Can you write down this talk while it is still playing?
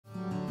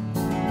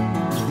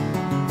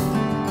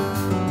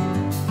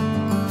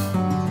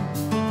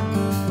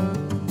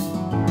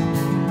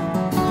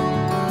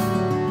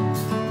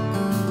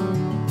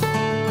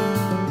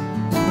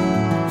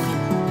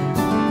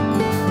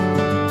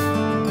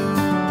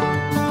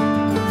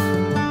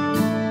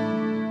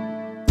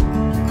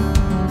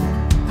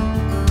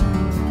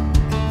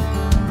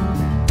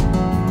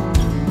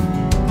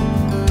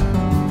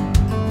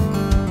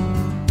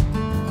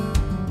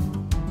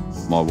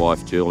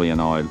wife Julie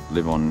and I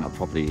live on a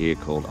property here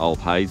called Old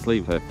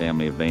Paisley. Her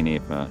family have been here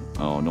for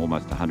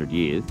almost 100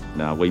 years.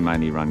 Now, we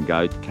mainly run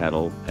goats,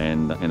 cattle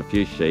and a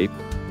few sheep.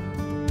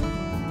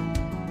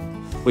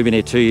 We've been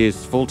here 2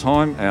 years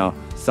full-time. Our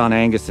son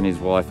Angus and his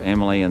wife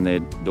Emily and their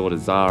daughter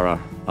Zara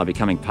are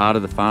becoming part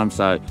of the farm,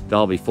 so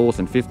they'll be fourth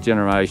and fifth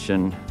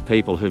generation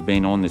people who've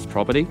been on this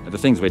property. The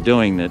things we're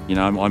doing that,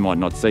 I might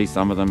not see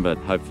some of them, but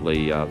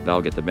hopefully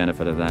they'll get the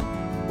benefit of that.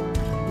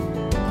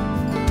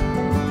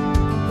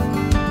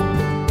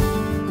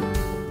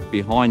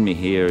 Behind me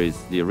here is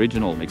the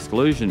original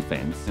exclusion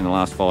fence. In the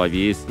last 5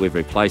 years, we've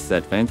replaced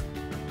that fence.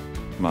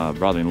 My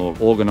brother-in-law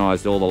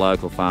organised all the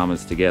local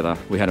farmers together.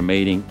 We had a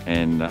meeting,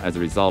 and as a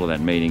result of that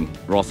meeting,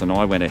 Ross and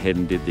I went ahead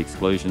and did the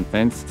exclusion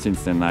fence.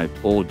 Since then, they've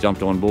all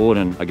jumped on board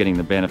and are getting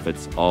the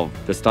benefits of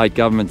the state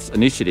government's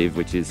initiative,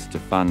 which is to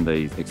fund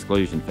these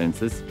exclusion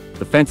fences.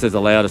 The fence has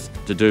allowed us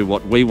to do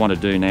what we want to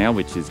do now,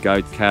 which is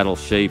goats, cattle,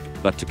 sheep,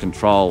 but to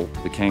control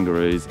the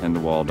kangaroos and the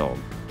wild dog.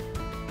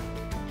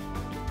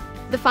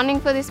 The funding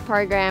for this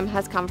program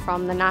has come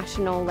from the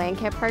National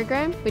Landcare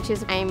Program, which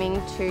is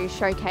aiming to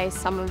showcase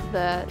some of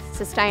the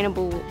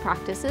sustainable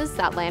practices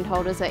that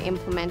landholders are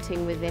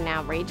implementing within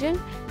our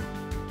region.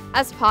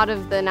 As part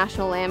of the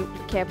National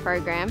Landcare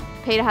Program,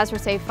 Peter has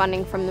received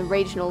funding from the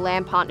Regional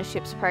Land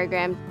Partnerships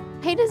Program.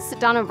 Peter's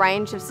done a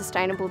range of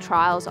sustainable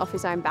trials off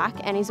his own back,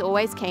 and he's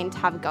always keen to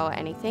have a go at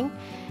anything.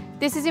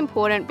 This is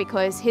important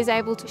because he's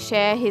able to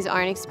share his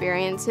own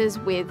experiences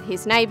with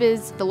his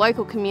neighbours, the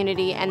local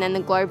community and then the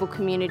global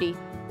community.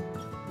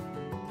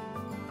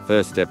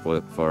 First step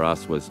for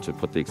us was to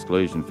put the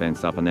exclusion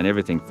fence up, and then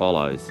everything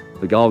follows.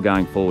 The goal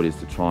going forward is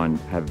to try and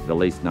have the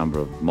least number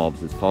of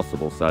mobs as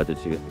possible so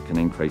that you can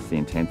increase the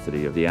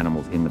intensity of the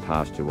animals in the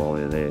pasture while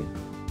they're there.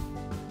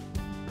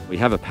 We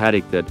have a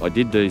paddock that I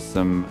did do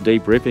some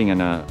deep ripping, and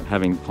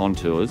having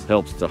contours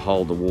helps to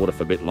hold the water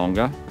for a bit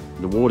longer.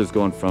 The water's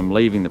gone from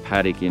leaving the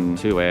paddock in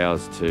 2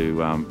 hours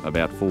to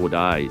about 4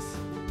 days.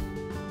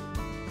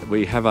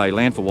 We have a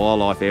land for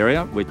wildlife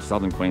area, which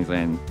Southern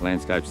Queensland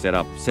Landscape set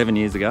up 7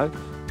 years ago,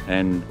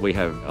 and we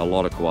have a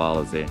lot of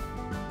koalas there.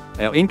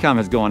 Our income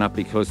has gone up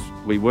because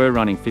we were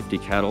running 50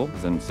 cattle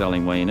and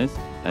selling weaners,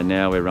 and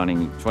now we're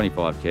running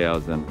 25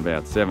 cows and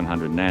about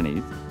 700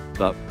 nannies,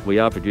 but we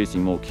are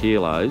producing more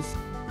kilos.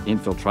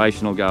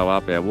 Infiltration will go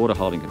up, our water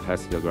holding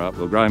capacity will go up,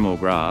 we'll grow more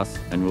grass,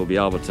 and we'll be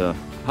able to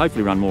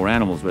hopefully run more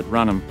animals, but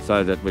run them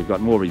so that we've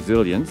got more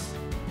resilience.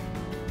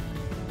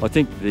 I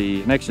think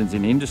the connections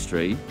in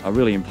industry are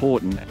really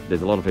important.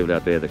 There's a lot of people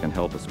out there that can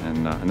help us,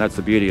 and that's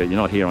the beauty. You're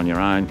not here on your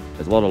own.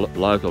 There's a lot of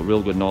local,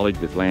 real good knowledge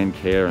with land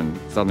care and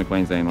Southern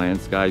Queensland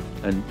Landscape,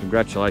 and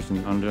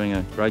congratulations on doing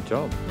a great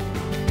job.